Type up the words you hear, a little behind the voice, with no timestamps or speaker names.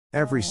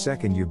Every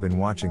second you've been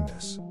watching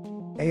this,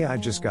 AI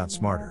just got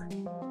smarter.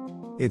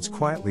 It's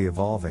quietly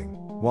evolving,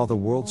 while the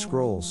world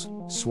scrolls,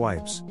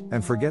 swipes,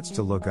 and forgets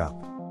to look up.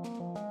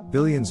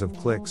 Billions of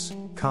clicks,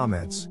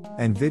 comments,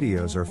 and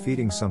videos are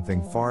feeding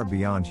something far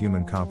beyond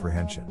human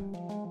comprehension.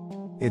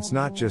 It's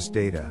not just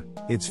data,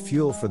 it's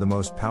fuel for the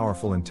most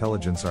powerful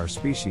intelligence our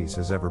species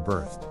has ever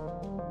birthed.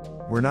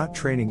 We're not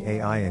training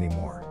AI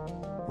anymore.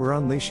 We're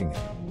unleashing it.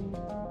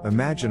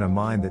 Imagine a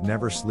mind that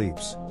never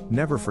sleeps,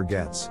 never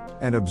forgets,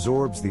 and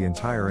absorbs the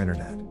entire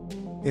internet.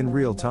 In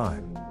real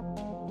time.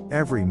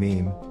 Every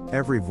meme,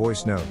 every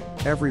voice note,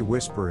 every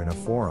whisper in a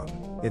forum,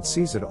 it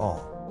sees it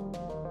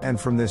all. And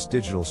from this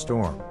digital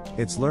storm,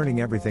 it's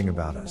learning everything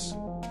about us.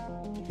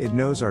 It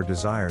knows our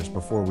desires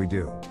before we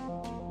do.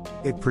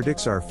 It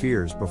predicts our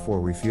fears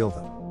before we feel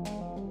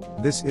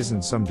them. This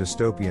isn't some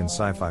dystopian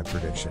sci-fi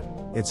prediction,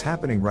 it's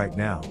happening right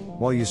now,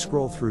 while you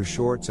scroll through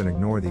shorts and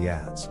ignore the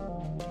ads.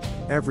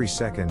 Every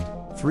second,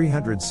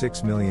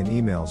 306 million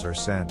emails are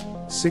sent,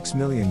 6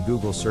 million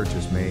Google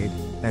searches made,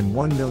 and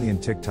 1 million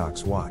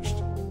TikToks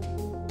watched.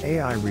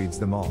 AI reads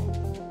them all.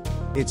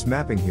 It's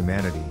mapping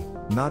humanity,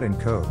 not in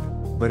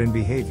code, but in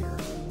behavior.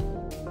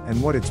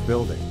 And what it's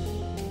building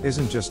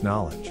isn't just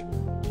knowledge.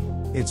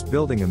 It's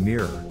building a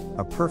mirror,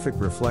 a perfect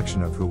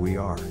reflection of who we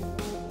are,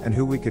 and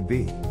who we could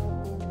be.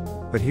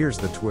 But here's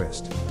the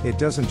twist, it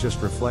doesn't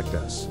just reflect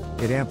us,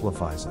 it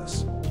amplifies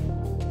us.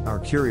 Our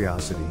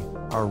curiosity,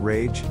 our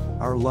rage,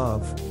 our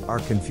love, our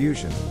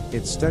confusion,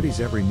 it studies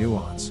every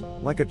nuance,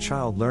 like a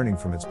child learning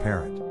from its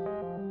parent.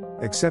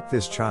 Except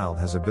this child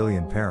has a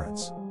billion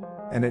parents.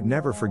 And it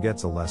never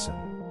forgets a lesson.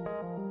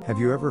 Have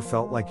you ever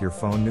felt like your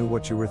phone knew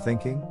what you were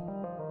thinking?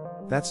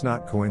 That's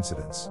not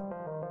coincidence.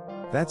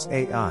 That's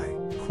AI,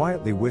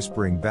 quietly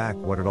whispering back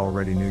what it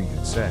already knew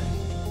you'd say.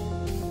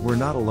 We're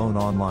not alone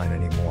online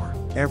anymore.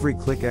 Every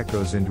click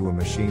echoes into a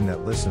machine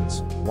that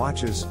listens,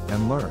 watches,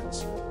 and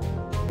learns.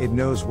 It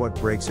knows what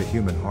breaks a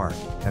human heart,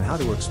 and how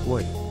to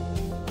exploit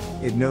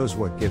it. It knows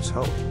what gives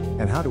hope,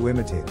 and how to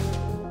imitate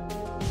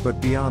it.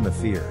 But beyond the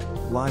fear,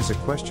 lies a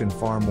question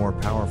far more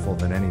powerful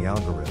than any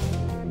algorithm.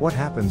 What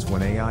happens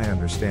when AI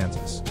understands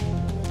us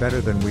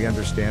better than we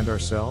understand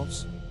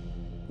ourselves?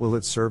 Will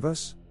it serve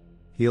us?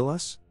 Heal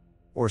us?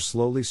 Or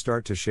slowly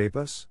start to shape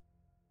us?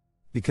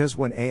 Because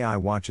when AI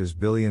watches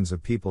billions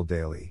of people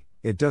daily,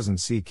 it doesn't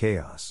see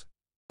chaos.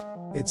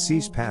 It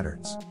sees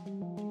patterns.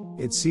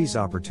 It sees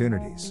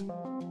opportunities.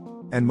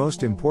 And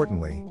most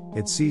importantly,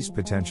 it sees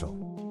potential.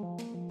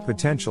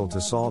 Potential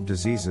to solve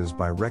diseases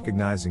by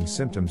recognizing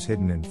symptoms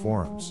hidden in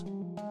forums.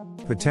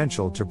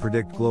 Potential to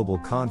predict global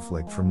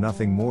conflict from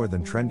nothing more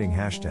than trending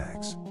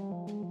hashtags.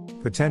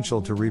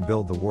 Potential to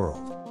rebuild the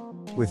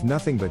world with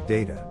nothing but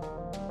data.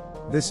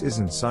 This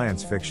isn't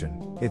science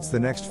fiction, it's the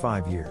next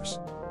 5 years.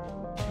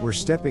 We're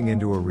stepping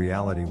into a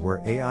reality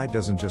where AI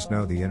doesn't just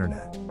know the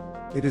internet.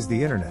 It is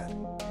the internet.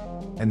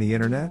 And the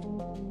internet?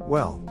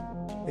 Well,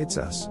 it's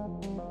us.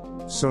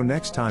 So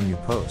next time you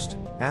post,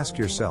 ask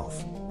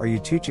yourself, are you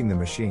teaching the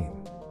machine?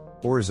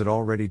 Or is it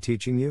already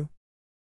teaching you?